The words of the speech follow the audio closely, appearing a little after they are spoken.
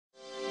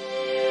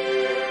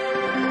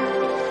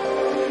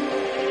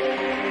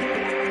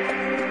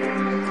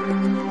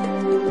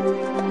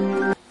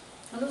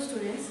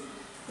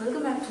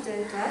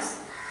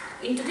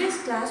in today's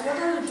class, what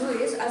I will do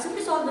is I'll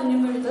simply solve the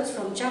numericals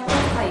from chapter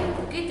 5.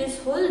 Okay,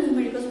 this whole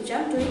numericals which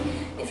I'm doing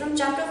is from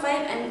chapter 5,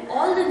 and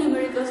all the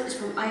numericals is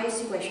from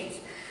ISC questions.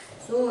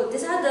 So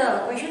these are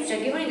the questions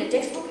that are given in the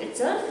textbook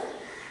itself.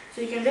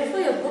 So you can refer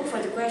your book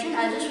for the question.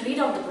 I'll just read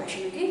out the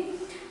question. Okay.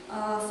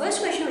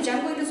 First question which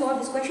I'm going to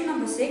solve is question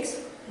number 6.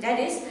 That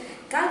is,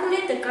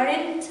 calculate the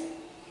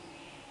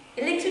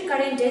electric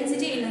current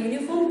density in a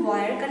uniform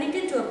wire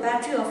connected to a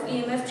battery of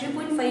EMF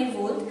 3.5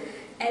 volt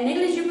and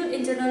negligible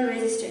internal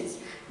resistance.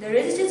 The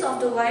resistance of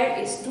the wire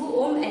is 2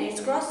 ohm and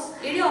its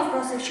area of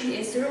cross section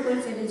is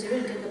 0.70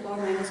 ×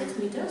 10⁻⁻6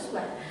 meters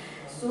square.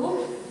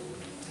 So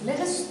let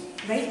us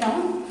write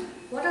down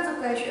what are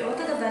the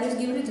values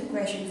given in the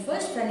question.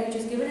 First value which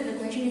is given in the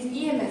question is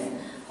EMF,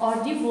 or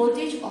the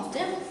voltage of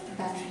the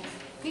battery.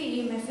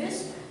 Okay, EMF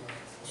is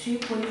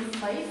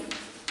 3.5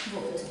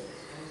 volt.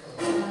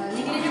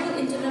 Negligible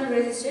internal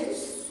resistance,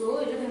 so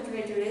you don't have to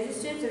write the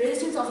resistance. The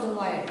resistance of the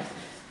wire.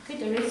 Okay,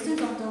 the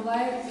resistance of the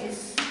wire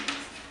is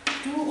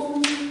 2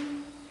 ohm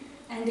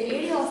and the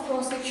area of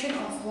cross section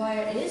of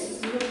wire is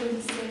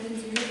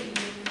 0.70 ×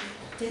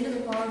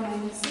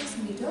 10⁻⁻6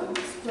 meter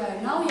square.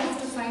 Now you have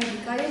to find the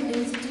current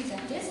density,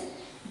 that is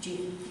J.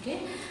 Okay,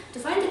 to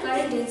find the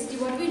current density,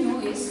 what we know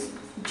is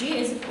J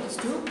is equals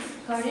to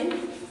current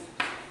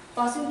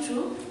passing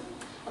through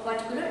a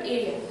particular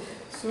area.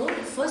 So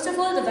first of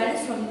all, the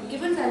values from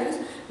given values,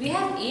 we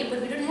have A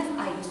but we don't have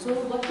I. So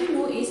what we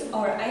know is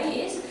our I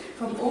is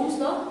from Ohm's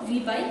law, V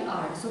by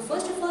R. So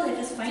first of all, let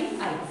us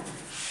find I.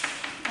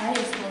 I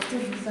is equal to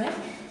V by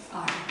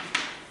R.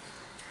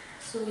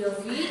 So your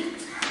V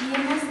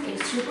EMF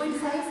is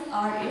 3.5,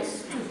 R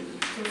is 2.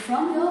 So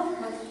from here,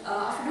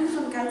 after doing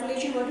some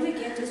calculation, what do we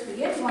get is we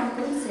get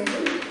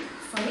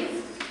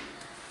 1.75.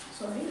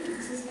 Sorry,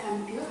 this is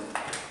ampere,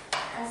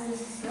 as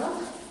this is the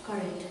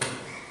current.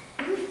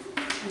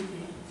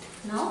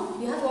 Now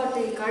you have got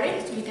the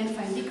current, we can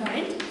find the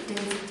current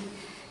density.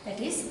 That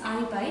is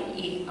I by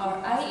A.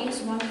 Our I is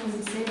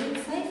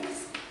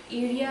 1.75,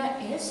 area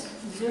is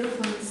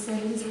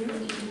 0.70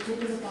 ×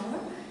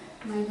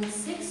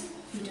 10⁻⁻6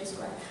 meter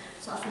square.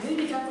 So after doing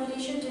the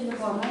calculation,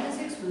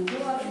 10⁻�6 will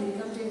go out and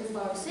become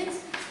 10⁻6.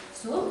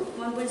 So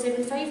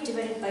 1.75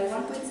 divided by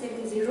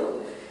 1.70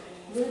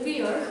 will be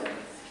your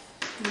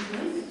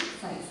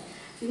 2.5.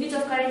 Unit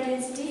of current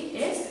density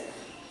is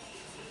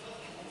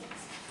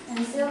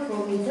ampere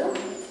per meter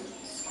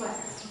square.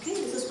 Okay,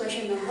 this is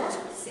question number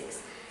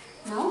 6.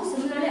 Now,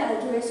 similarly, I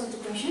will do rest of the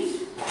questions.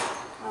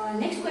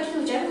 Next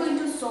question which I am going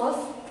to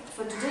solve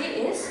for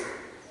today is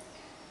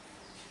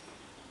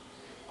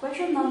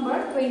question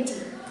number 20.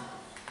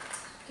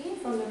 Okay,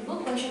 from your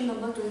book, question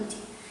number 20.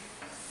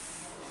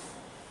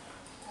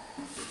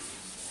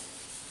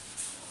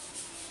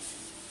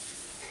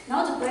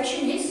 Now the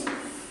question is,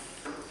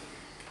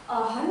 a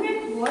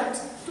 100 watt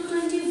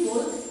 220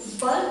 volt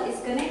bulb is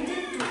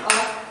connected to a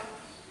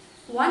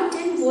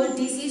 110 volt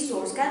DC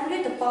source.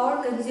 Calculate the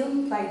power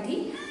consumed by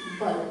the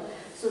bulb.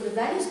 So the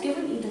values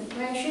given in the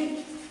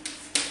question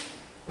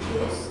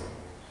is,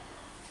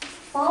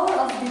 power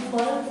of the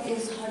bulb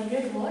is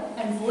 100 watt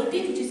and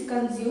voltage which is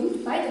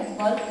consumed by the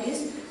bulb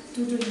is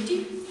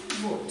 220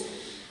 volt.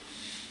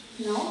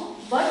 Now,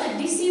 but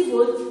the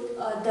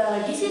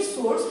DC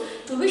source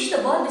to which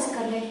the bulb is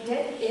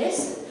connected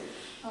is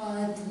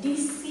the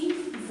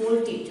DC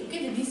voltage.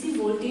 Okay, the DC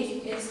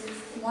voltage is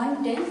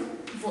 110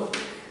 volt.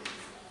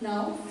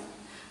 Now,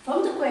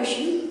 from the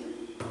question,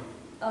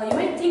 you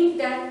might think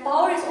that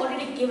power is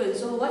already given.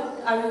 So what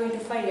are we going to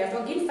find? You have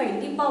to again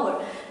find the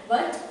power.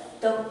 But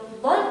the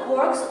bulb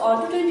works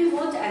on 220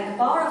 volts and the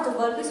power of the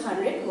bulb is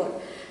 100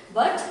 watt.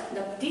 But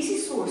the DC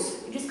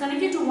source, it is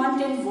connected to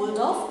 110 volt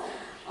of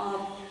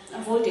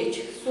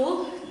voltage.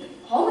 So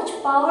how much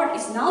power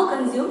is now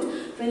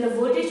consumed when the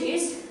voltage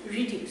is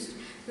reduced?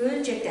 We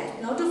will check that.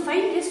 Now to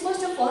find this,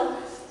 first of all,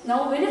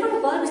 now whenever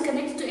the bulb is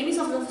connected to any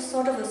sort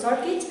of a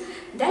circuit,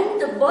 then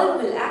the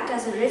bulb will act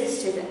as a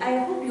resistor. I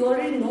hope you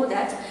already know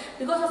that.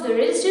 Because of the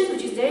resistance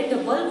which is there in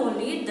the bulb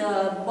only,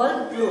 the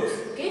bulb glows.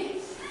 Okay?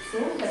 So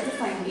we have to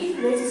find the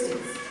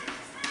resistance.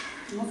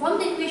 Now from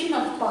the equation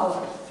of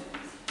power,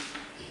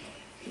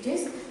 it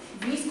is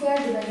V square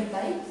divided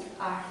by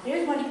R. There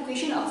is one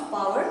equation of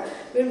power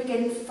where we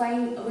can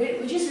find,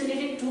 which is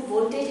related to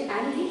voltage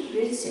and the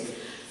resistance.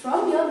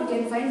 From here we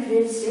can find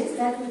resistance,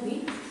 that will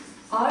be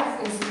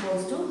R is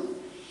equals to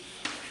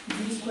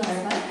V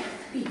square by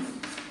P.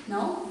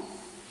 Now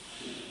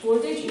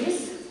voltage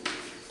is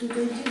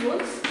 220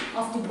 volts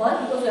of the bulb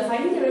because we are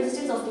finding the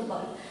resistance of the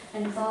bulb,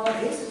 and power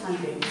is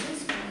 100.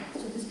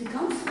 So this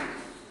becomes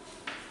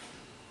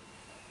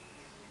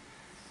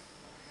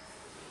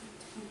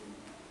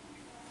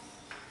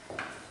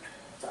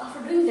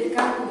after doing the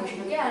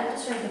calculation, okay, I'll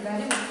just write the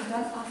value which is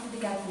done after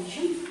the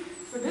calculation.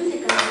 For doing the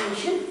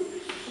calculation,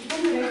 what can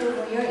we write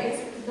over here is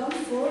it becomes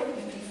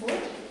 484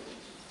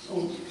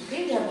 ohm.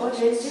 Okay, we have got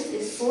resistance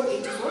is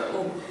 484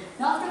 ohm.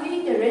 Now after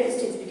getting the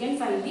resistance, we can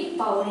find the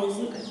power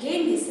using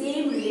again the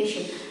same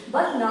relation.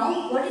 But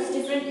now what is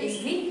different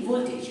is the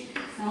voltage.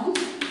 Now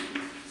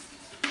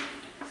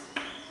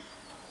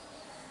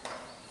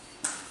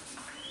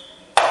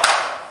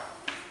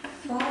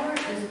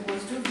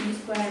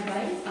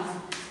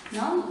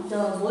Now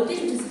the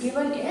voltage which is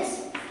given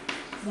is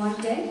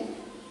 110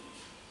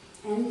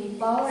 and the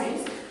power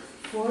is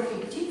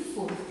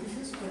 484.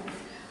 This is correct.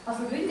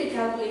 After doing the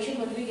calculation,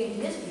 what we get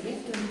is we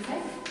get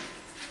 25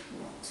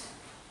 watts.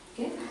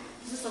 Okay,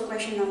 this is the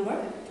question number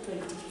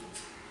 20.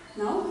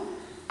 Now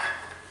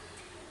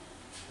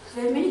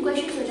there are many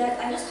questions which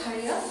I just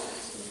hurry up.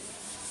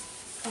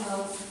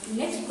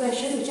 Next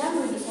question which I am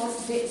going to solve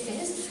today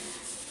is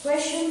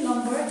question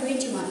number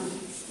 21.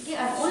 Okay,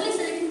 I am only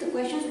selecting the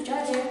questions which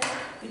are there,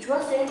 which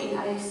was there in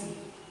ISC.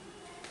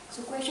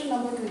 So question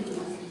number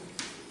 21.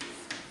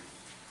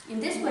 In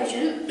this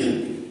question,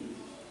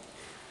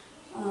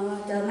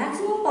 the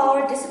maximum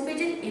power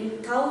dissipated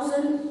in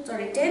 10,000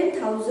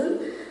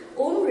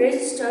 ohm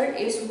resistor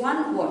is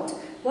 1 watt.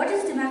 What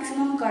is the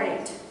maximum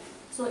current?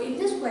 So in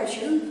this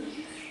question,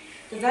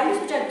 the values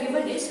which are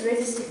given is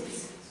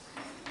resistance.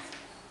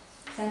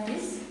 That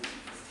is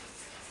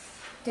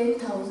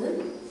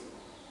 10,000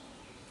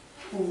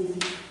 ohm.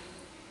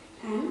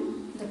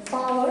 And the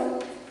power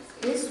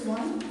is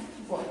 1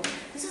 watt.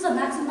 This is the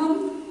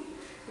maximum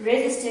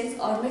resistance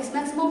or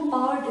maximum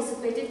power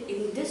dissipated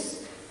in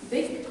this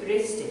big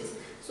resistance.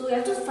 So we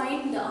have to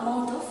find the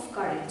amount of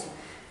current.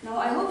 Now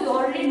I hope you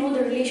already know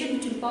the relation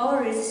between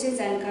power, resistance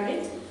and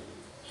current.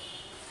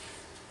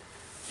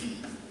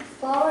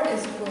 Power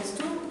is equals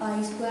to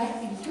I square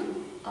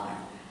into R.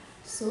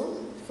 So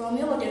from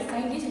here what you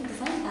find is you have to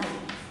find I.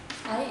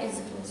 I is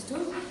equals to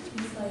E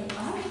by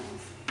R,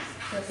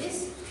 that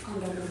is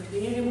under root.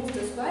 When you remove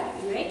the square,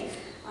 you write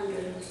under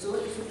root. So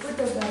if you put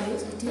the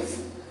values, it is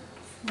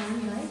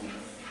 1 by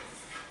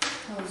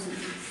 1000.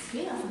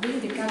 Okay, after doing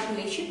the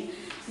calculation,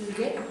 you will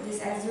get this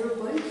as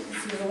 0.01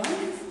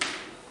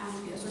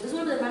 ampere. So this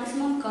will be the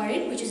maximum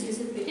current which is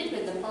dissipated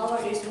when the power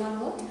is 1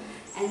 watt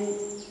and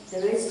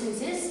the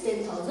resistance is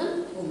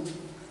 10,000 ohm.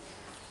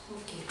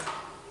 Okay.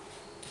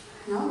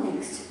 Now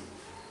next.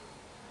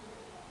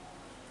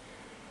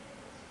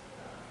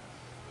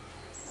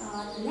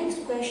 The next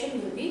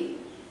question will be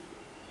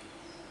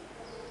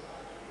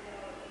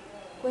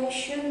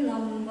question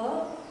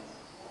number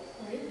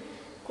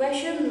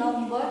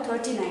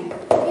 39.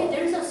 Okay,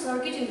 there is a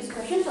circuit in this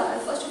question, so I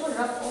will first of all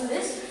rub all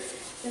this,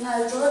 then I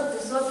will draw the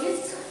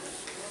circuits.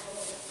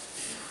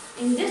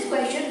 In this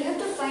question, we have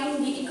to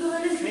find the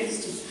equivalent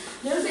resistance.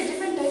 There will be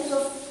different types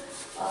of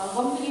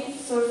complete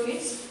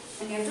circuits,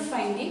 and you have to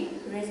find the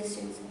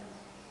resistance.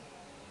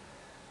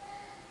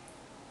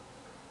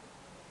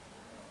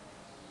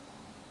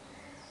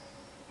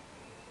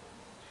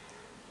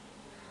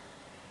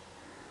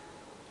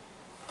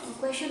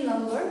 Question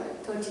number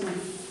 39.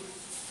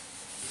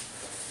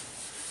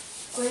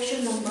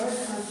 Question number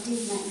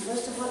 39.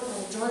 First of all, I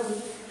will draw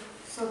the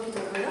circuit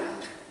over here.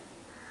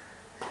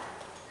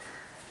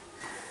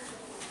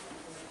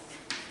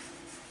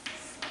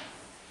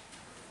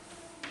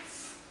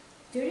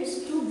 There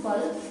is two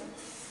bulbs,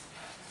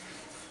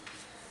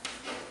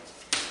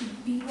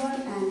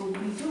 B1 and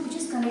B2, which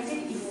is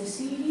connected in a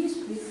series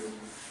with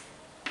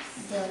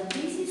the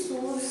DC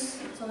source,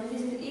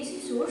 this is AC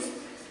source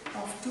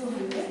of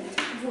 200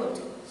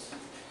 volt.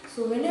 So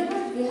whenever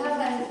we have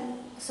a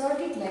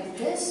circuit like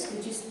this,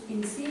 which is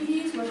in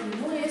series, what we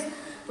know is the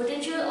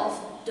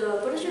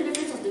potential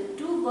difference of the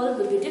two bulbs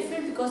will be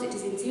different because it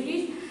is in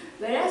series,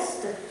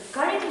 whereas the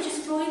current which is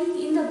flowing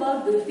in the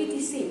bulb will be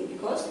the same,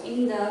 because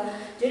in the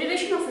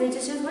derivation of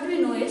resistance, what we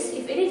know is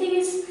if anything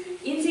is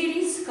in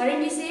series,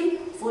 current is same,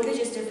 voltage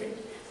is different.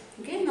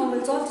 Okay, now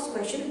we'll solve this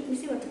question. Let me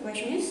see what the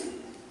question is.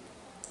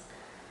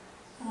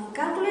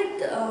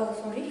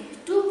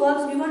 Two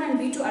bulbs B1 and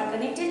B2 are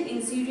connected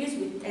in series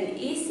with an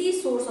AC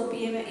source of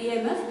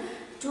EMF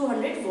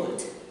 200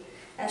 volt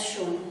as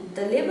shown.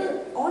 The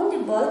label on the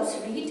bulbs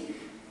read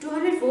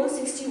 200 volt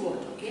 60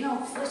 volt. Okay, now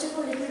first of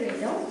all let me write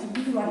down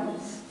B1.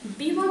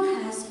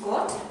 B1 has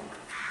got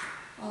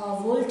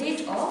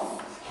voltage, it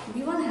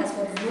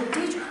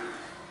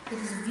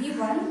is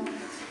V1.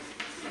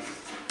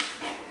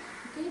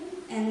 Okay,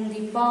 and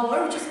the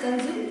power which is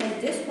consumed by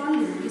this one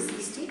will be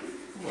 60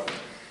 volt.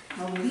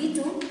 Now B2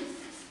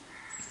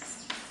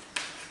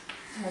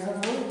 has a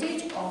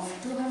voltage of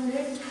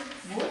 200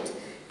 volt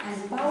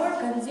and power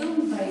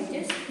consumed by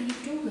this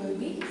B2 will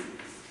be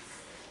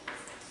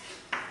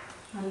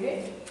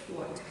 100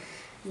 volt.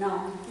 Now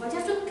what you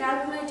have to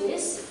calculate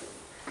is,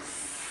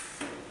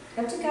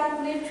 you have to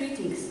calculate three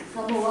things.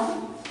 Number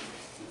one,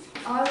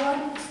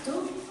 R1 is to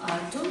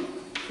R2.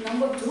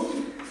 Number two,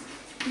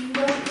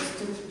 P1 is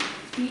to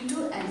P2,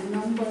 and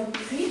number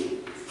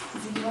three,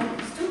 V1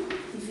 is to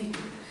V2.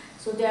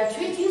 So there are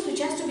three things which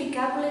has to be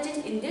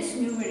calculated in this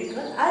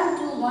numerical. I'll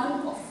do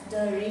one of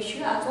the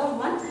ratio, I'll solve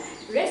one.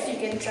 Rest you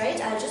can try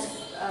it. I'll just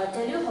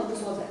tell you how to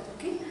solve that.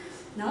 Okay.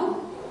 Now,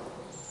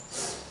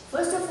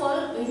 first of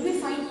all, when we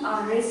find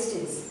our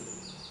resistance.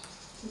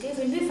 Okay,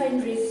 when we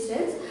find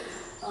resistance,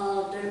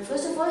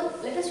 first of all,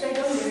 let us write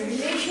down the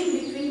relation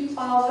between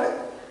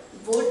power,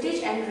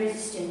 voltage, and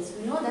resistance.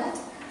 We know that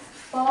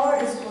power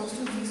is equal to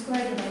V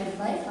square divided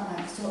by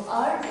R. So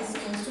R is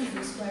equal to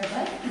V square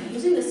by V.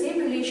 Using the same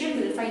relation,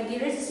 we will find the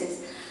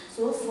resistance.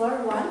 So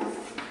for one,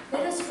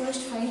 let us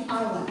first find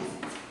R1.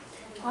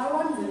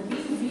 R1 will be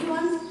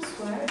V1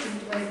 square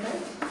divided by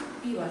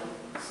P1.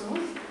 So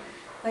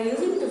by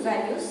using the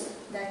values,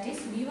 that is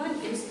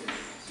V1 is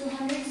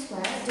 200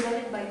 square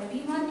divided by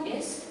P1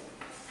 is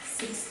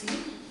 60.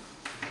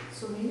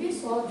 So when we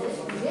solve this,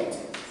 we get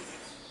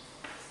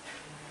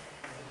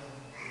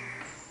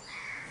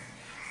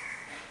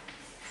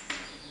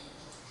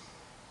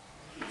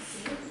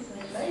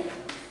divided by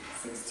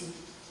 60.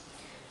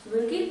 So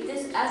we'll keep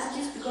this as it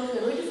is because we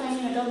are going to find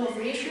in a term of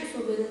ratio, so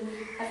we'll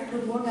have to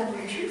put more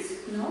calculations.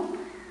 Now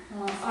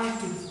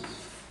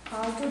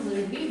R2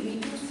 will be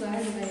V2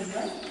 square divided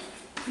by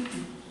P2.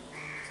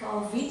 So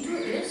our V2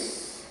 is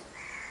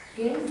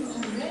again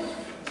 200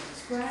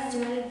 square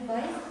divided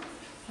by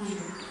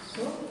 100.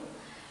 So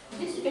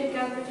this you can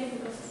calculate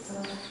because it's a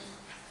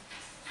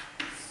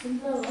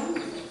simpler one.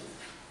 So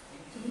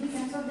when we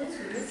cancel this,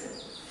 we get,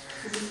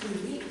 so this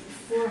will be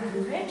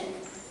 400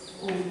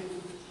 ohm.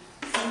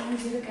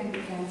 0 can be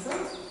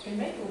cancelled. Okay,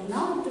 right? So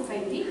now we have to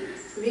find the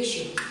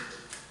ratio.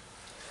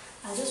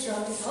 I'll just draw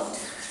this out.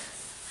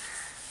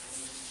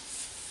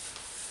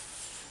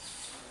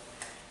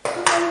 To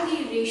find the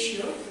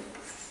ratio,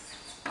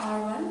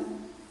 R1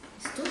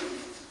 is to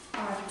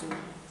R2.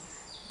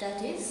 That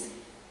is,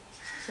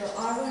 so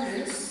R1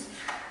 is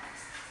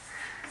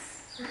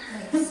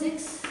like 6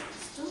 is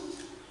to,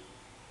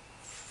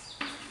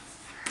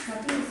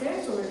 nothing is there,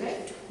 so we'll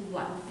write 1. We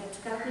have to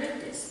calculate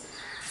this.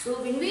 So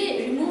when we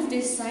remove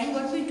this sign,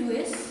 what we do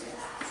is,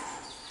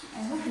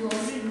 I hope you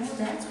already know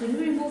that, when we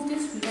remove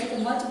this, we write a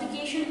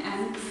multiplication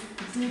and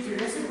do the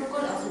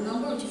reciprocal of the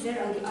number which is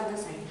there on the other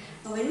side.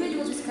 Now when we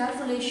do this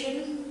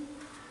calculation,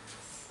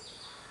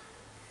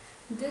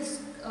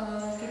 this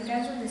can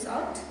cancel this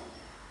out.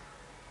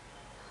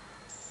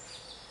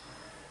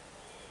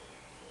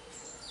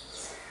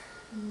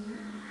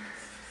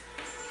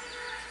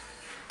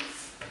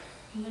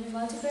 When we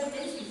multiply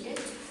this, we get,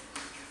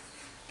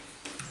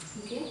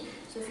 okay,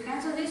 so if you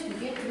cancel this, we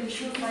get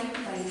ratio 5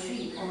 by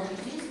 3, or it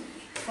is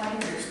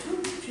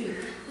 5:3.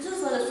 This is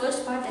for the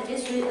first part, that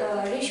is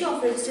ratio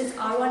of resistance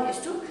R1 is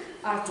to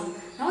R2.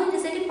 Now in the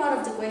second part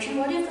of the question,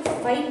 what you have to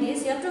find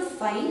is, you have to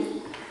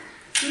find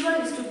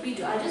P1 is to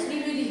P2. I'll just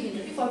give you the hint,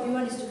 okay, for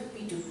P1 is to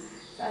P2.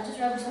 So I'll just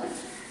wrap this out.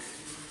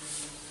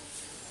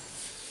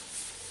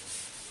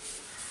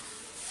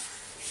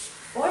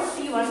 For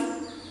P1,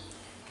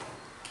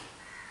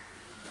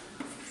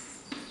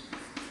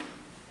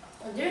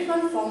 there is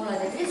one formula,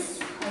 that is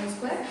I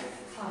square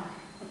R.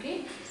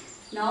 Okay.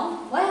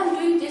 Now, why I am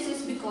doing this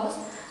is because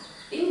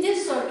in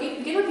this circuit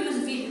we cannot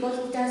use V because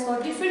it has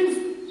got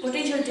different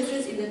potential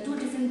difference in the two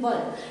different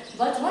bulbs.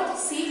 But what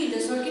same in the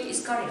circuit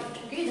is current.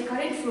 Okay, the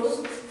current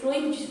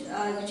flowing which is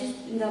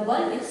in the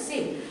bulb is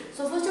same.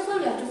 So first of all,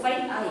 we have to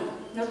find I.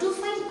 Now to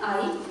find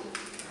I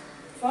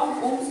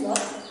from Ohm's law,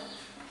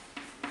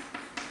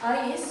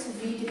 I is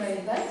V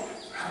divided by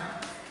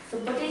R. So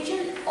potential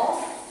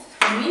of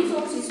the main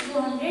source is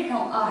 200.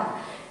 Now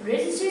R.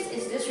 Resistance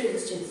is this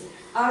resistance.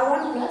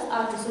 R1 plus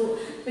R2. So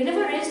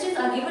whenever resistance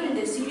are given in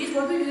the series,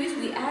 what we do is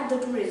we add the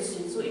two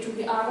resistance. So it will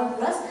be R1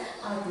 plus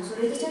R2. So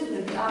resistance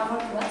will be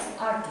R1 plus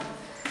R2.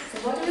 So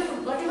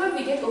whatever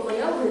we get over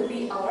here will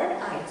be our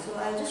I. So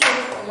I'll just show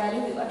you the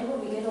value. Whatever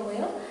we get over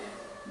here,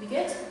 we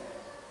get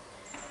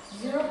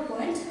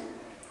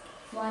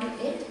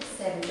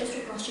 0.187. Just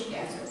to cross check the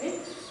answer. Okay.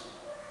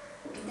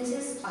 This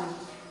is I.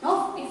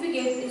 Now if we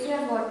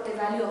have got the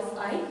value of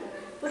I,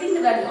 putting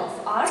the value of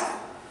R,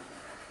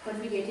 what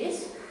we get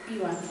is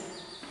P1.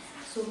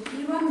 So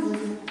P1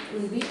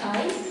 will be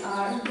I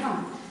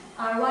R1.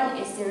 R1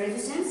 is the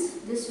resistance,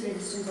 this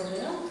resistance over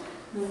here.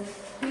 Now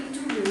P2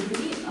 will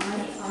be I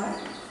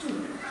R2.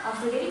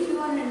 After getting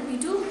P1 and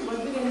P2, what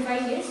we can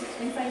find is,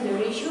 the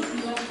ratio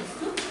P1 is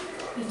to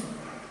P2.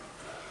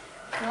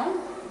 Now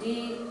the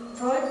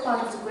third part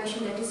of the question,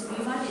 that is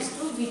V1 is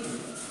to V2.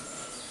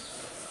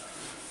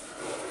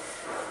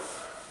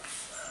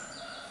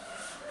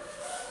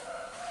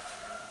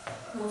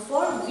 Now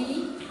for V,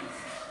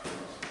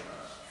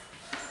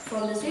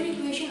 from the same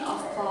equation of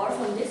power,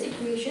 from this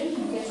equation you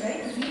can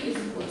write V is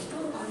equals to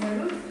under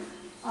root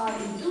R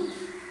into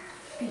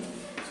P.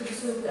 So this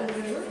will be under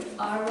root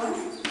R1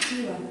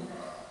 P1.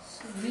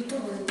 So V2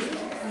 will be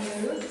under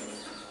root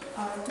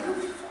R2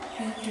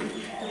 P2.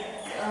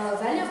 The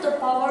value of the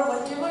power,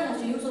 whatever you have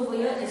to use over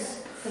here, is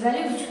the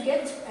value which you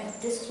get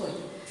at this point.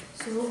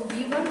 So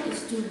V1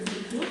 is to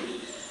V2.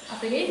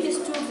 After getting these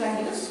two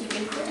values, you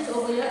can put it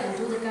over here and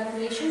do the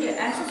calculation. Your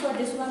answer for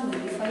this one will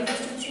be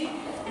 5:3,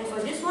 and for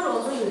this one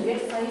also you will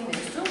get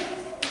 5:3.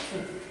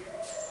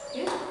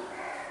 Okay.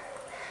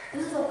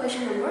 This is for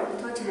question number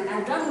 13. I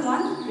have done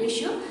one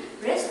ratio.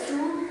 Rest two,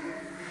 you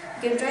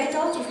can try it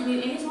out. If you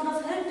need any sort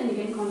of help, then you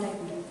can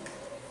contact me.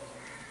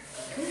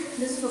 Okay.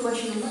 This is for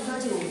question number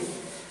 39.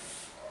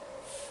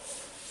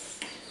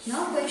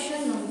 Now next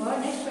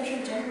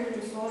question 10 we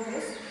will solve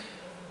is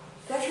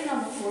question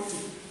number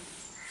 14.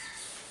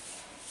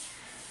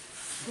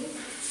 Okay.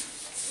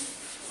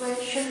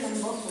 Question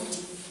number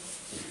 14.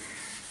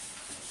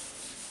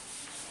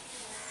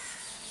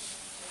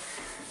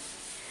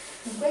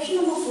 The question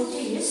number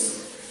 14 is,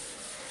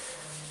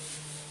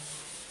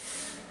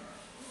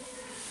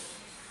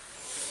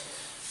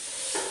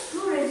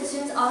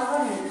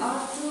 R1 and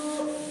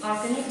R2 are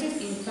connected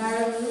in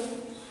parallel.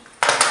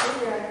 So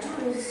there are two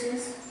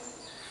resistors,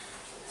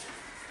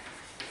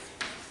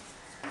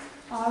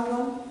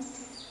 R1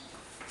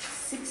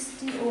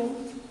 60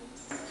 ohm,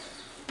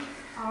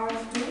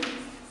 R2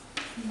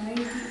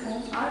 90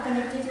 ohm are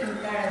connected in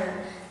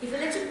parallel. If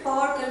electric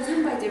power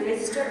consumed by the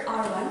resistor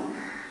R1,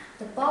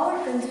 the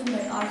power consumed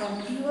by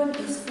R1 P1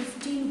 is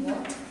 15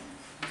 watt.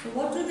 So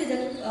what will be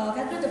the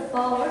calculate the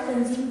power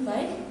consumed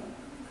by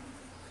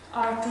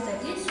R2,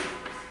 that is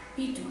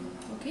P2.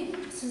 Okay,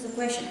 this is the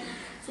question.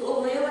 So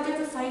over here what you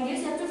have to find is,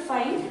 you have to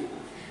find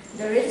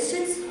the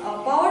resistance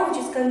power which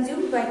is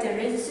consumed by the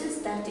resistance,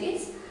 that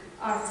is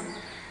R2.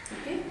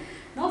 Okay,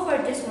 now for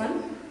this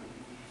one,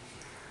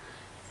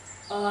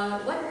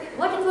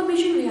 what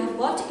information we have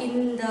got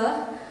in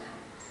the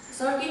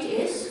circuit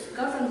is,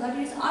 R1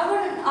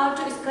 and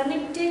R2 is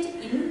connected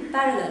in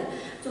parallel.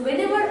 So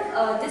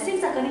whenever these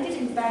things are connected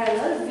in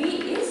parallel, V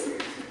is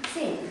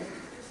same.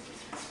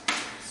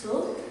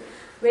 So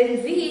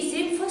when V is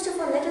same, first of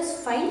all let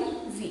us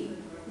find V.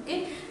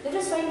 Okay, let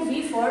us find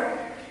V for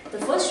the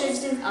first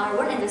resistance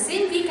R1, and the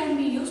same V can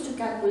be used to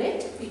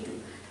calculate P2.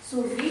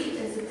 So V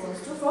is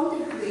equals to, from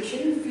the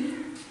equation, V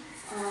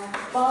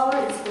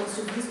power is equals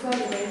to V square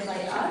divided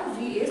by R.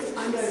 V is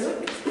under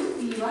root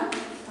P1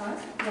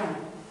 R1.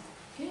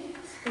 Okay,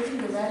 putting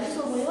the values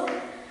over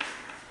here,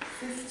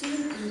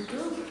 15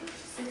 into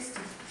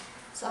 60.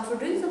 So after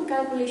doing some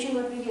calculation,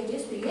 what we get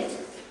is, we get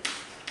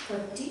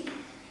 30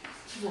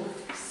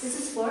 volt. This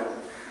is for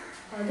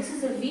this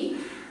is the V,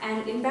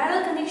 and in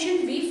parallel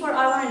connection, V for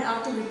R1 and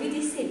R2 will be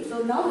the same.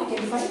 So now we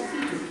can find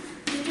P2.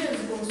 P2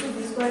 is equals to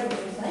V square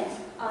divided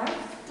by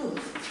R2.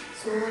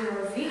 So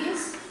your V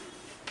is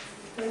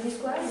 20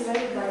 square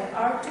divided by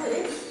R2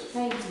 is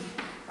 90.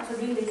 After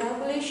doing the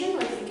calculation,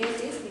 what we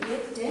get is, we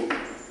get 10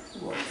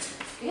 volts.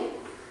 Okay,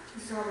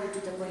 this is how we do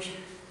the question.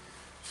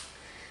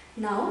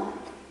 Now,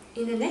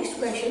 in the next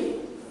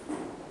question,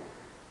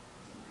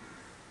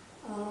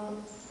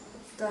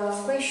 the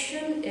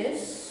question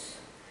is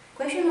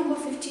question number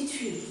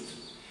 53.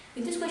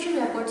 In this question, we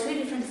have got three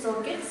different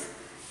circuits.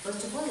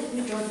 First of all, let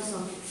me draw the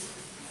circuits.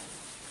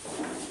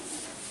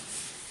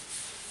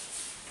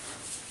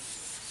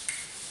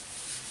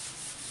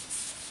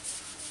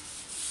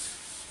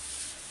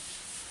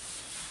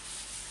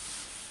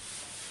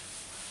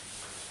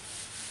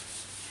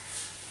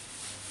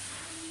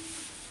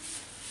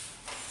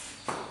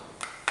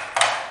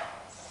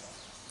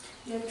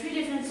 There are three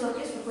different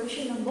circuits for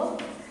question number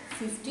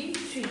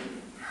 53.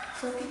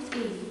 Circuit A.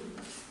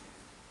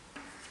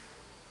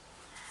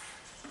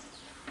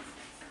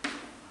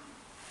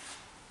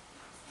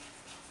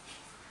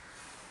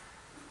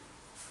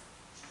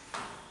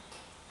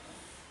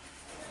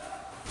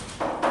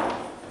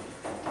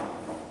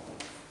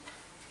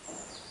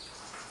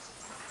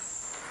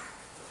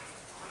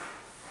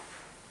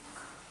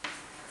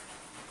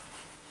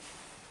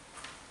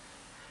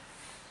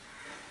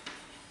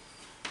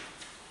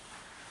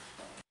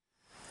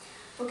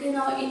 Okay,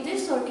 now in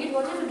this circuit,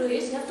 what you have to do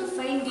is, you have to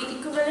find the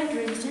equivalent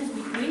resistance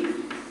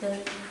between the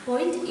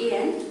point A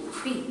and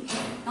B.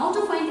 Now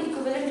to find the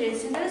equivalent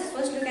resistance, let us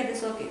first look at the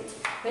circuit,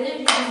 whether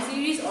it is in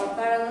series or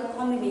parallel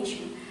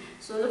combination.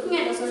 So looking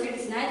at the circuit,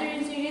 is neither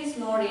in series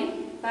nor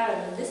in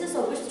parallel. This is a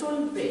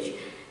Wheatstone bridge.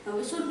 Now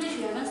Wheatstone bridge,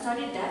 we haven't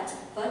studied that,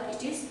 but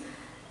it is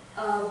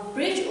a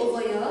bridge over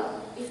here.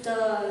 If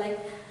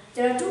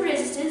there are two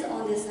resistance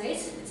on this side,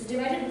 it's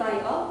divided by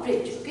a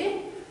bridge.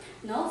 Okay.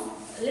 Now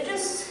let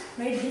us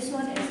write this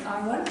one as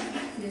R1,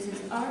 this is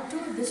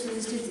R2, this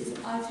resistance is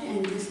R3,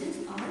 and this is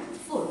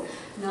R4.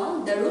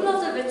 Now the rule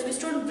of the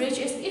Wheatstone bridge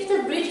is, if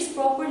the bridge is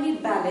properly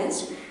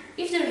balanced,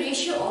 if the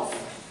ratio of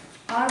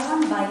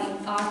R1 by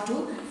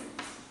R2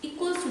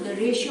 equals to the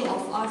ratio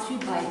of R3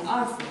 by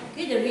R4,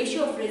 okay, the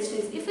ratio of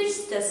resistance, if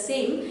it's the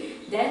same,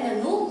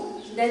 then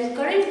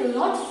current will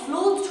not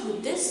flow through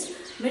this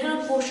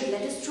middle portion,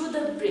 that is through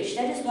the bridge.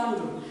 That is one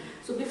rule.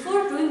 So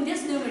before doing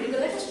this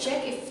numerical, let us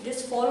check if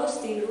this follows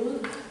the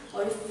rule,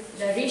 or if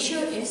the ratio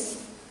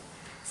is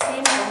same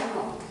or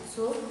not.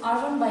 So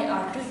R1 by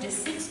R2, it is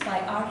 6, by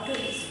R2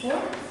 is 4.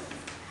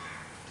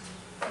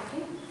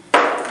 Okay,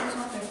 this is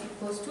what that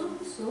equals to.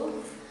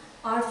 So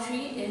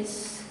R3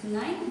 is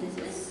 9, this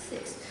is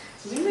 6.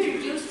 So when we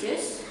reduce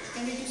this, we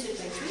can reduce it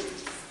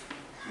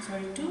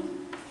by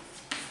 2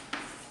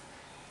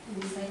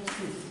 and by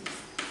 3.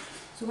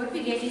 So what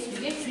we get is,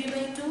 we get 3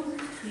 by 2,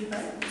 3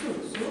 by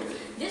 2. So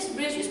this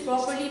bridge is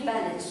properly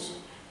balanced.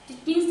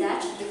 It means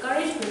that the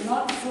current will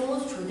not flow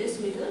through this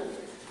middle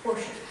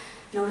portion.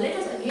 Now let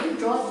us again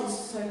draw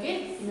this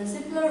circuit in a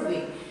simpler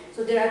way.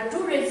 So there are two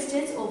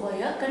resistors over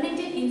here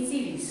connected in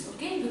series,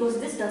 okay, because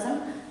this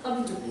doesn't come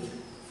into play.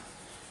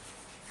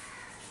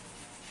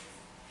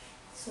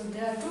 So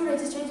there are two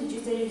resistors which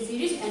is there in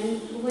series,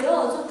 and over here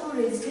also two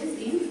resistors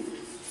in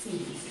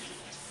series.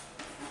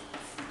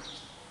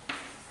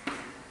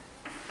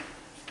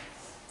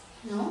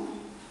 Now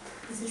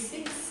this is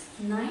 6,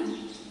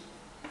 9,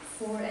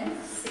 4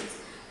 and 6.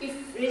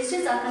 If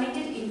resistors are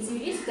connected in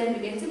series, then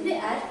we can simply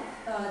add,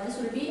 this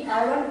will be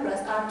R1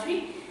 plus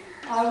R3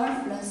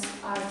 R1 plus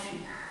R3.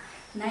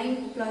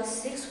 9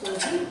 plus 6 will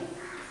be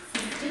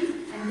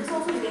 15, and this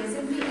also we can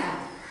simply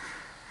add.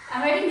 I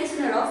am writing this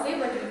in a rough way,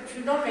 but you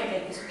should not write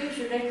like this, okay? You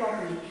should write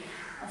properly.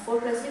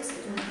 4 plus 6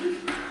 it will be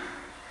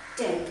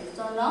 10.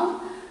 So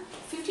now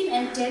 15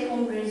 and 10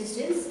 ohm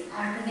resistance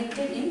are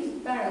connected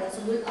in parallel.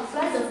 So we will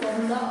apply the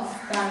formula of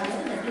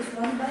parallel, that is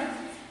 1 by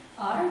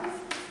R.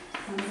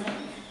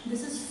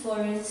 This is for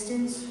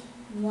resistance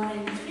 1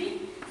 and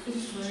 3. This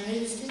is for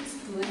resistance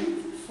 2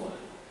 and 4.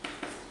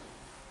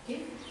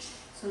 Okay.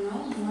 So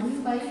now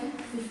 1 by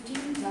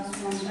 15 plus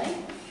 1 by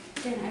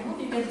 10. I hope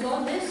you can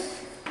solve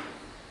this.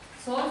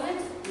 Solve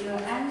it. Your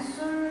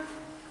answer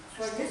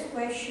for this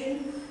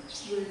question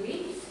will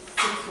be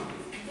 6 ohm.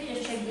 Okay,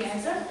 just check the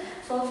answer.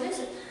 Solve this.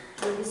 It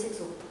will be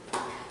 6 ohm.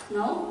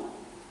 Now,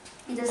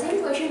 in the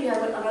same question, we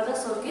have another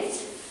circuit.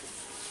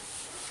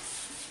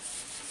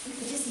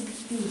 It is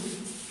B.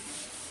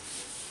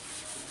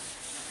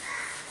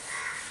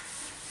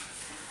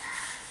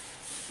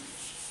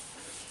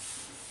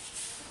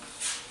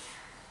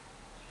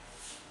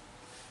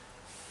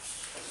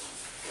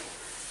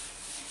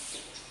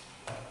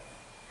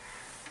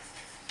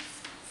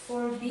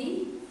 For B,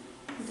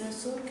 the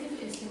circuit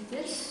is like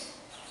this.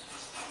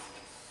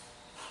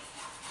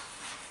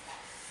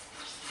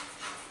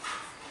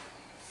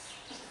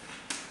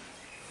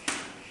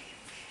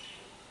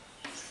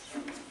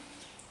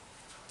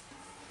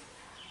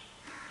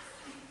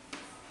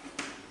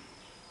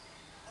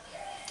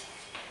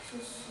 So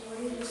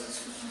sorry, this is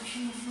the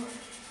question of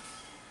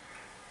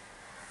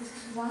this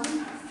is 1,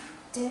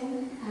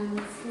 10 and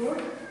 4.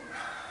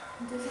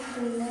 This is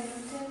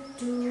connected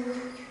to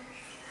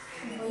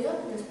wire.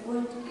 This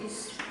point is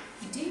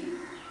D.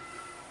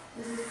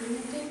 This is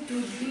connected to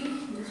B.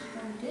 This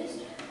point is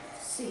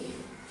C.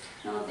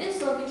 Now this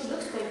circuit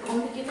looks quite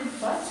complicated,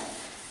 but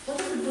what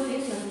you have to do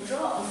is you have to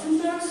draw a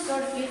simpler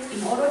circuit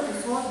in order to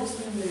solve this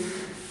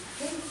numerical.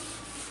 Okay.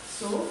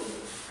 So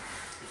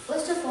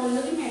first of all,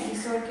 looking at the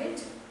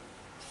circuit.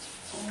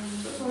 So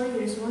sorry,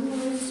 there is one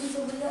more resistance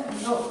over there.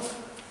 No.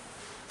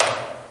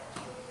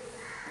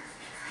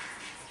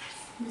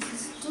 This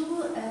is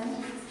 2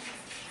 and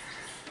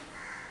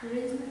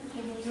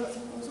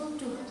also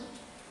 2.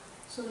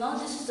 So now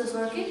this is the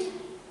circuit.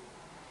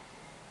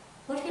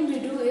 What can we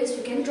do is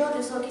we can draw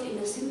the circuit in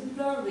a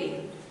simpler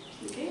way.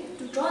 Okay.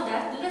 To draw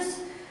that, let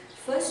us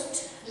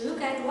first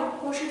look at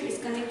what portion is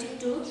connected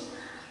to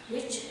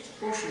which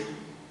portion.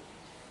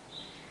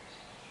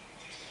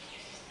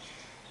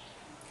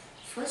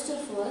 First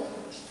of all,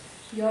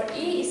 your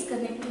A is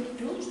connected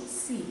to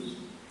C.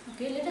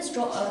 Okay, let us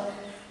draw a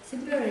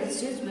simpler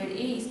resistance where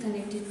A is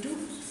connected to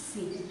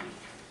C.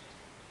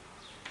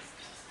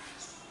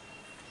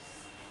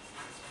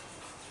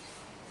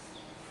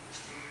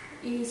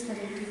 A is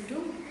connected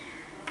to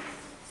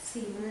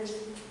C. Where is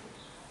it?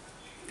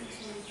 This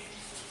one.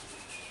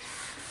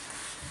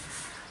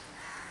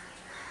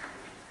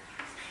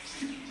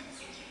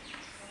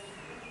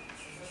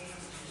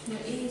 Now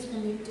A is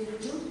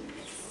connected to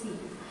C.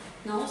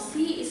 Now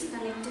C is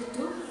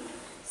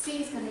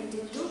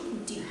connected to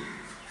D,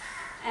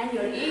 and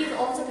your A is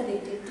also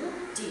connected to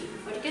D.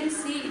 What you can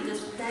see in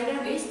this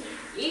diagram is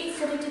A is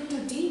connected to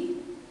D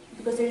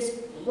because there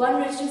is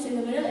one resistance in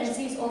the middle, and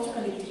C is also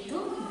connected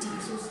to D.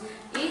 So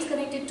A is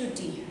connected to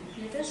D.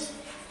 Let us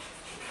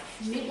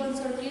make one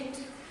circuit.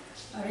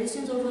 A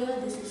resistance over here.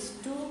 This is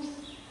 2.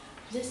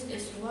 This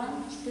is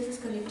 1. This is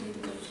connected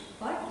to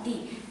part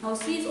D. Now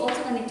C is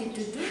also connected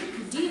to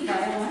D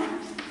via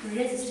one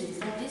resistance.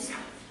 That is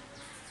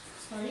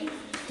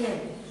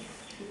 10.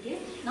 Okay.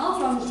 Now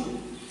from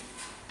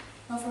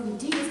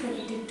D is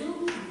connected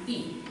to B.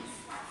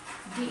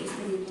 D is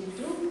connected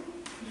to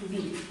B.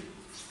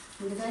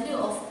 And the value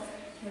of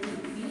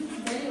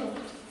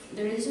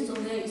the resistance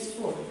over there is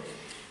 4.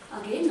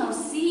 Again, now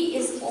C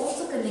is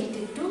also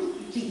connected to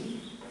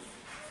B.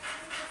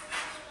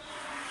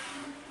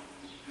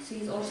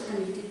 C is also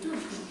connected to B.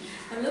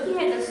 Now looking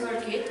at the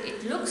circuit,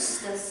 it looks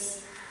the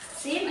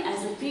same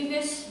as the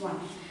previous one.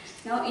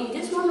 Now in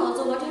this one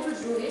also, what you have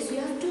to do is you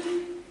have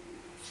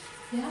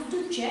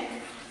to check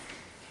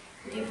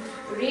the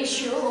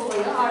ratio over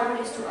here.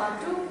 R1 is to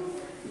R2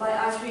 by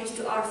R3 is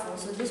to R4.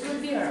 So this will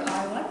be your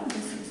R1,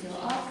 this is your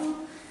R2,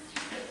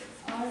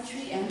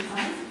 R3 and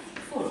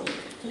R4.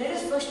 So let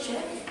us first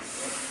check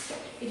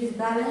it is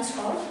balanced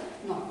or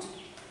not.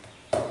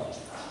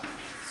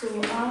 So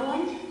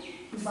R1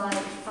 by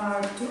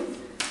R2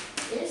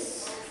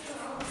 is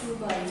 2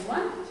 by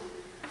 1.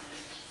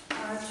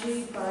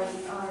 R3 by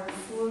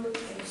R4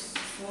 is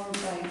 4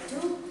 by 2.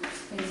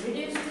 When you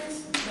reduce this,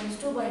 it becomes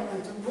 2 by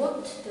 1. So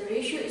both the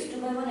ratio is 2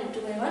 by 1 and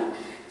 2 by 1.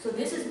 So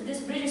this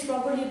bridge is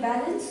properly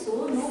balanced.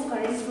 So no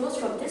current flows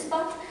from this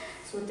part.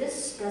 So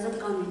this doesn't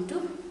come into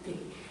play.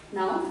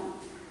 Now,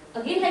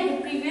 again like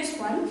the previous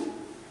one,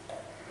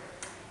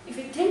 if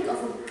you think of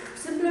a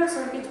simpler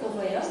circuit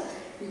over here,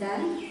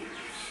 then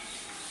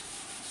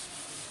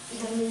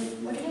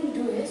what you can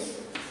do is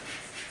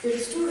there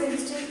is 2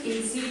 resistors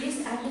in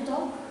series at the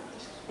top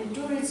and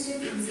 2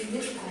 resistors in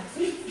series at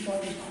the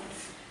bottom.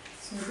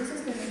 So this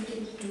is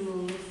connected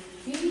to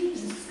B,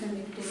 this is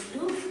connected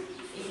to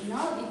A.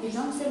 Now it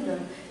becomes similar.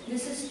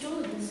 This is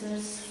 2, this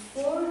is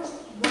 4, 1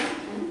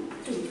 and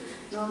 2.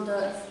 Now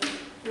the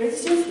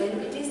resistance when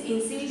it is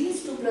in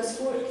series, 2 plus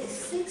 4 is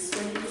 6.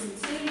 When it is in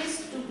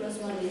series, 2 plus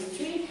 1 is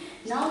 3.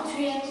 Now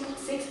 3 and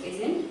 6 is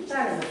in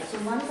parallel. So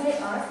 1 by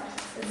R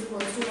is equal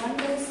to 1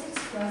 by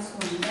 6 plus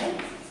 1 by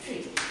 3.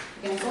 You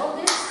can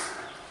solve this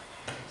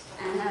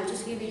and I'll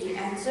just give you the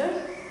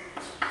answer.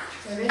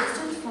 The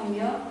resistance from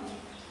here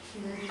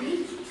will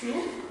be 2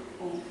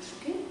 ohm.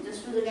 Okay,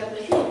 just for the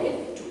calculation you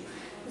get 2.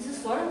 This is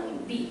for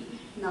B.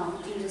 Now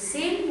in the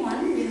same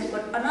one we have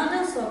got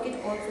another circuit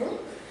also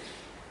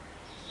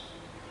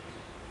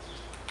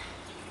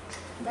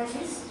that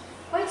is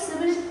quite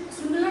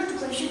similar to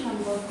question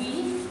number B,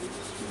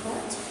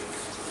 but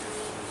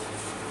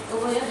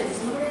over here there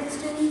is no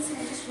resistance.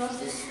 I just wrote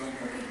this one.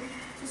 Okay,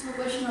 this is for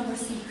question number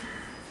C.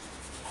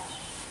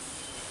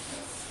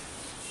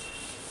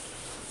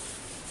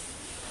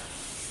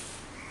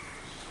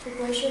 To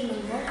question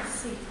number C.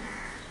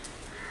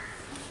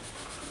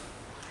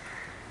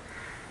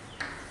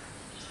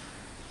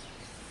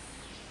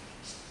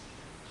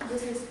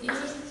 This is A,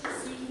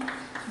 C,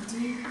 D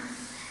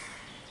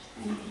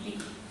and B.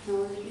 Now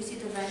let me see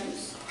the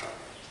values.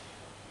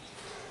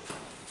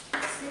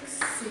 6,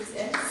 6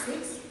 and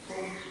 6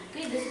 ohm.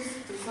 Okay, this is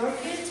the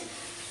circuit.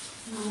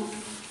 Now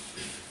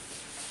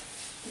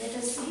let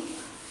us see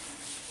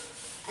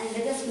and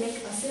let us make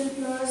a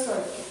simpler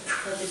circuit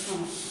for this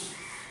one.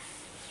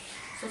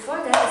 So for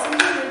that, a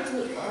simple way to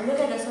look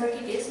at the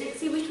circuit is, let's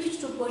see which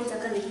 2 points are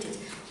connected.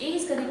 A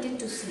is connected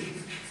to C.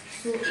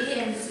 So A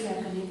and C are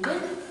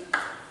connected.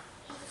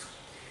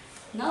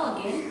 Now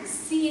again,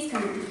 C is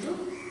connected to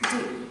D.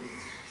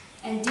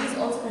 And D is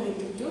also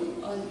connected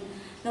to,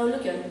 now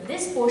look here,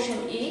 this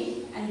portion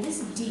A and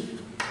this D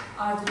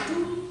are the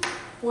 2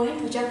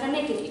 points which are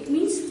connected. It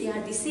means they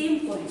are the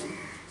same point.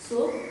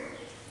 So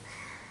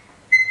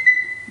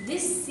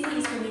this C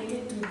is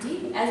connected to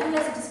D as well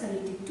as it is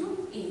connected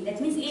to A. That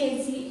means A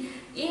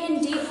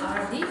and D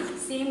are the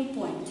same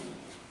point.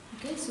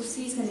 Okay, so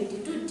C is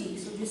connected to D.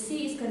 So this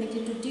C is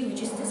connected to D,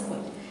 which is this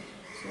point.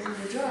 So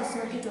we draw a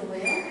circuit over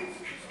here.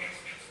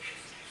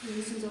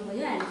 Resistance over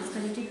here and it is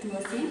connected to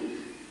the same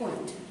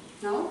point.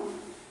 Now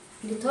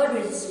the third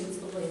resistance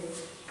over here.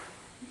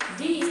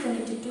 D is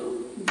connected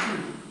to B.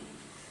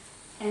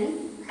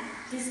 And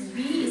this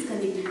B is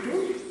connected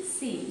to C.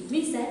 It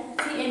means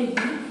that C and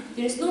B,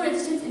 there is no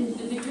resistance in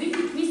between.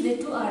 It means the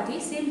 2 are the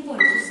same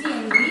point. So C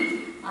and B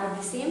are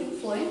the same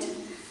point.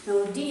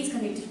 Now D is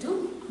connected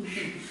to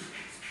B.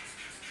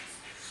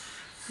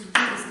 So D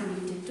is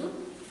connected to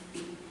B.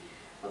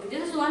 Okay,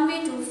 this is one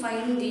way to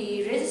find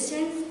the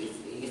resistance.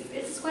 If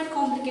it's quite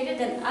complicated,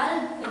 then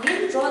I'll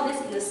again draw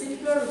this in a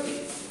simpler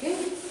way. Okay?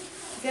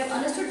 If you have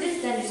understood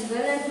this, then it's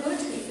well and good.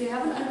 If you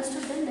haven't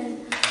understood,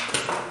 then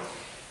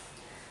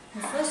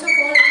first of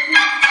all,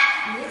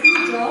 let me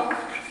draw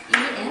A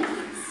and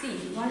C.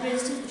 One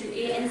resistance between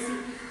A and C,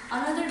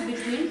 another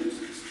between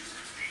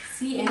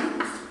C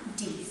and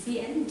D. C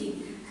and D.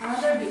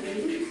 Another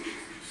between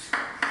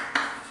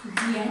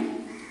D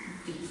and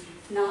B.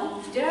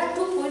 Now there are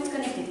 2 points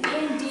connected. A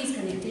and D is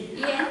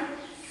connected. A and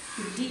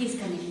D is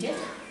connected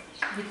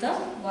with a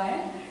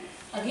wire.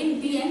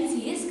 Again B and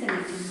C is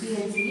connected. B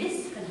and C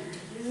is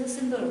connected. This is a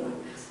simple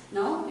one.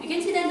 Now you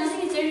can see that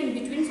nothing is there in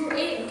between. So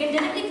A, we can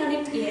directly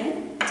connect A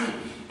and D.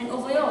 And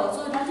over here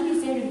also nothing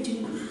is there in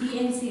between B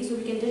and C. So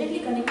we can directly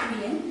connect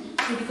B and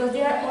C because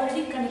they are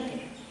already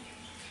connected.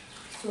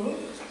 So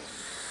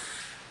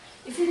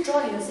if you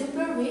draw in a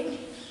simpler way,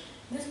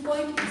 this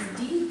point is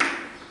D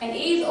and A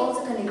is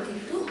also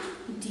connected to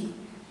D.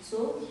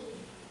 So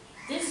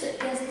these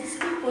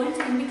 2 points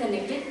can be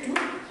connected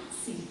to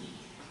C.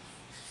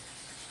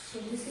 So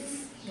this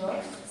is your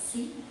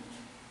C.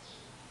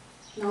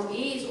 Now A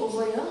is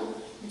over here,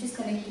 which is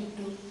connected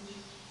to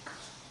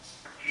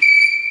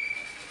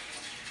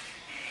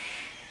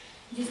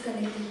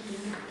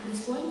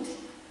this point.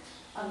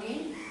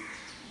 Again,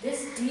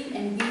 this D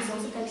and B is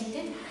also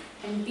connected,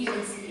 and B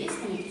and C is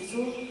connected. So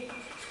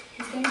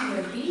this can be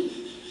a B,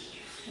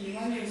 and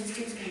one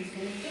resistance can be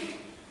connected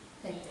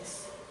like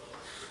this.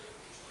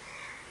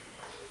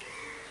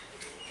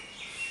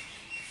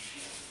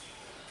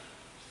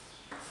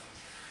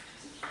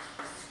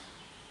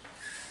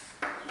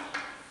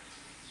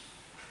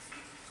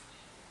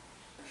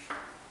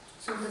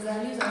 So the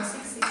values are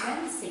 6, 6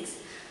 and 6.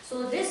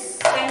 So this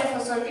kind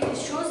of a circuit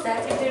shows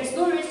that if there is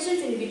no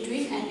resistance in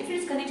between and if it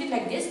is connected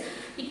like this,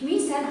 it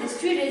means that these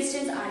 3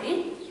 resistances are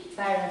in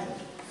parallel.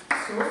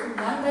 So 1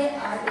 by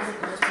R is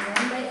equal to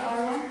 1 by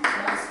R1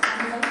 plus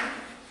 1 by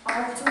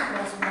R2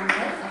 plus 1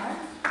 by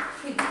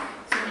R3.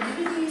 So when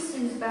everything is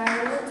in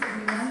parallel, it will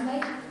be 1 by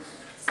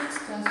 6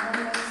 plus 1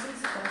 by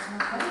 6 plus 1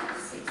 by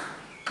 6.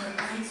 The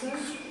answer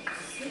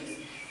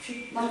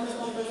 6. 1 plus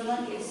 1 plus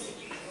 1 is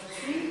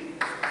 3.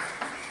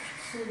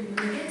 So we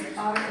will get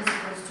R is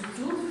equals to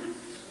 2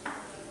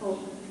 ohm.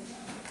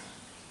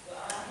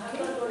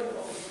 Okay.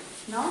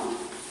 Now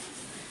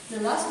the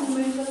last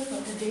numerical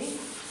for today.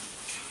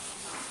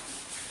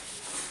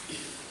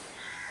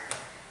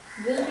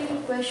 will be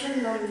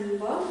question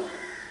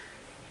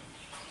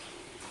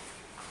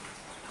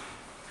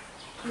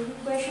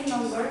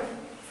number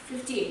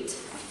 58.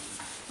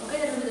 Okay,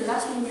 that will be the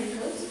last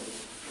numericals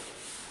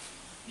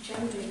which I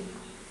am doing.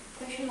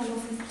 Question number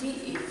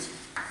 58.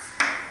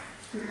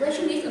 The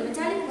question is, a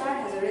metallic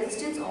wire has a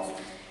resistance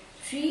of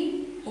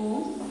 3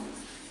 ohm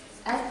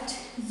at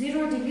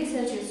 0 degrees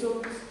Celsius.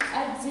 So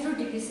at 0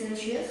 degrees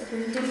Celsius,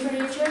 when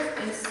temperature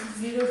is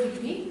 0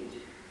 degree,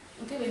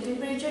 okay, when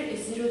temperature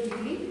is 0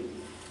 degree,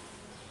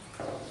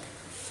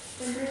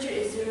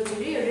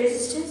 your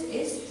resistance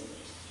is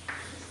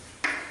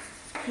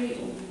 3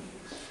 ohm.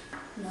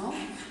 Now,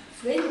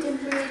 when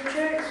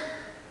temperature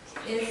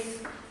is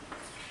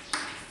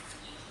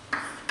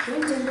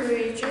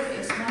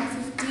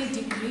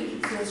 150 degrees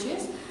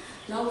Celsius,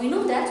 now we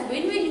know that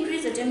when we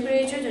increase the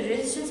temperature, the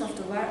resistance of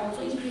the wire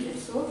also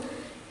increases. So,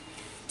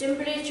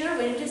 temperature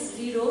when it is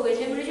 0,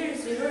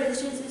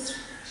 resistance is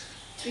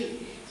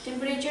 3.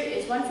 Temperature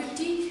is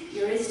 150,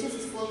 your resistance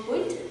is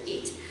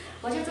 4.8.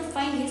 What you have to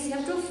find is, you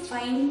have to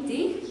find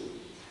the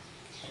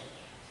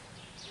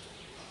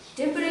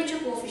temperature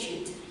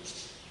coefficient.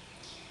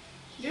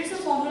 There is a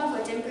formula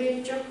for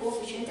temperature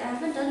coefficient. I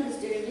haven't done this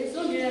derivation, there is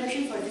no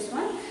derivation for this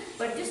one,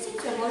 but this thing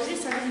we have already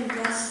started in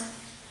class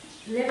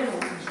 11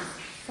 also.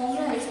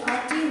 Formula is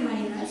RT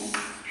minus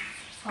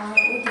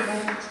RO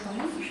divided by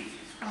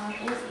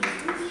RO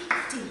into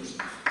T.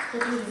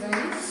 Putting the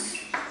values,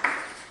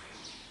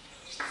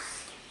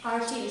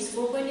 RT is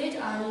 4.8,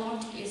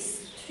 R0 is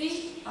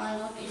 3,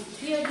 R0 is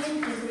 3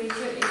 again,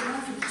 temperature is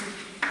 150.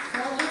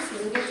 For this you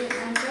will get your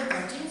answer,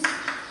 that is,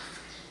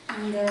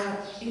 and the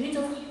unit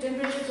of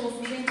temperature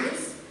coefficient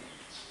is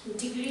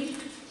degree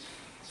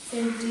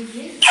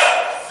centigrade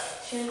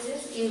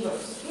Celsius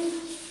inverse. Okay?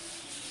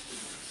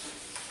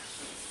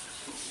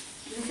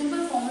 The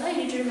simple formula, you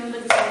need to remember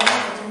the formula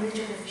for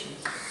temperature coefficient.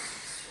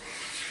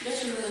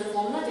 Just remember the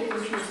formula, the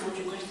derivation is not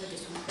required for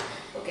this one.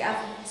 Okay,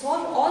 I've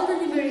solved all the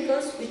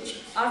numericals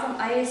which are from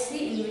ISC,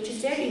 in which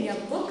is there in your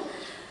book.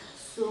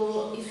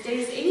 So if there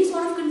is any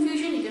sort of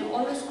confusion, you can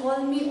always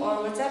call me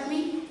or WhatsApp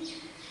me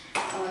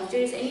if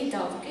there is any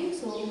doubt. Okay,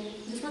 so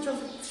this much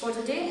for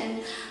today,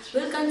 and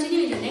we'll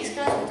continue in the next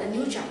class with a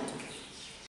new chapter.